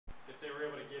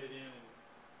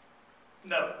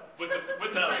No. With the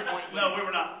No. 3-point lead? No, we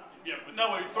were not. Yeah, with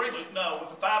No, the with 3-point lead. with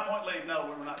the 5-point lead, no,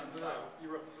 we were not going to foul. You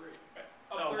were up 3.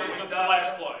 No, The, we the died.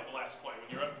 last play, when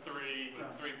you're up 3 with No.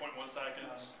 3.1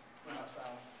 seconds. We're not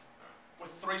fouling.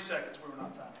 With 3 seconds, we were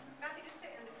not fouling. Matthew, to stay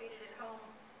undefeated at home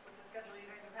with the schedule you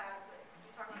guys have had, but could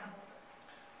you talk about that a little bit?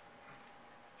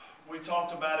 We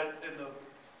talked about it in the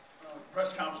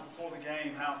press conference before the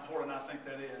game, how important I think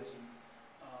that is. And,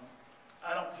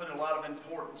 I don't put a lot of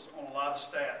importance on a lot of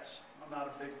stats. I'm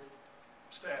not a big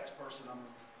stats person.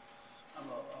 I'm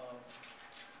a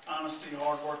honesty,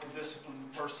 hard work, and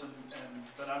disciplined person.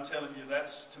 But I'm telling you,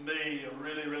 that's to me a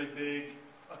really, really big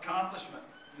accomplishment.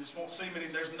 You just won't see many.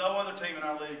 There's no other team in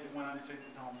our league that went undefeated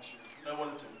at home this year. No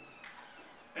other team.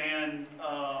 And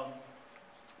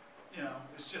you know,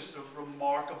 it's just a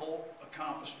remarkable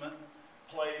accomplishment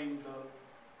playing the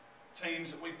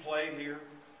teams that we played here,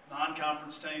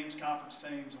 non-conference teams, conference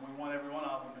teams, and we won every one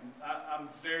of them. And I'm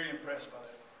very impressed by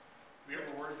that. Were you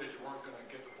ever worried that you weren't going to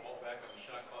get the ball back on the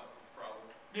shot clock problem?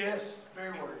 Yes,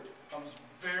 very worried. I was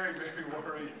very, very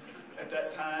worried at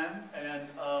that time, and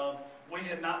we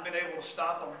had not been able to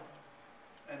stop them.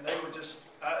 And they were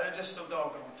they're just so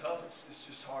doggone tough. It's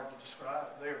just hard to describe.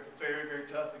 They're very, very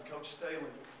tough. And Coach Staley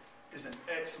is an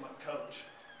excellent coach,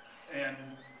 and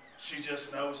she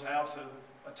just knows how to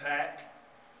attack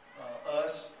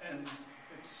us. And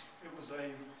it was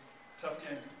a tough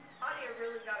game. Adia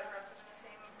really got aggressive in this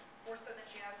game, more so than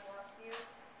she has in the last few. Could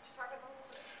you talk about that a little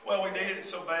bit? Well, we needed it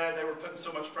so bad. They were putting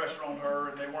so much pressure on her,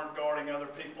 and they weren't guarding other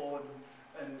people,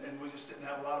 and we just didn't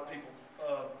have a lot of people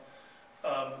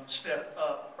step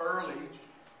up early.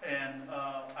 And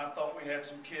I thought we had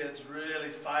some kids really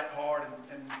fight hard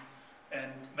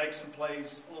and make some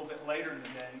plays a little bit later in the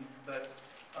game. But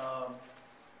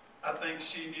I think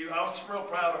she knew. I was real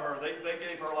proud of her. They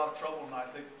gave her a lot of trouble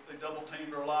tonight. They double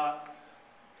teamed her a lot.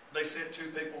 They sent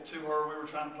 2 people to her. We were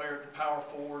trying to play her at the power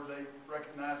forward. They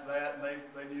recognized that, and they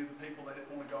knew the people they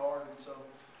didn't want to guard. And so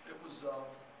it was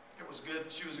good.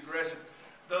 She was aggressive.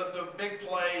 The big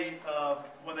play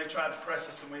when they tried to press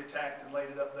us and we attacked and laid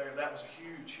it up there, that was a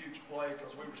huge, huge play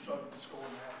because we were struggling to score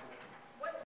in the half.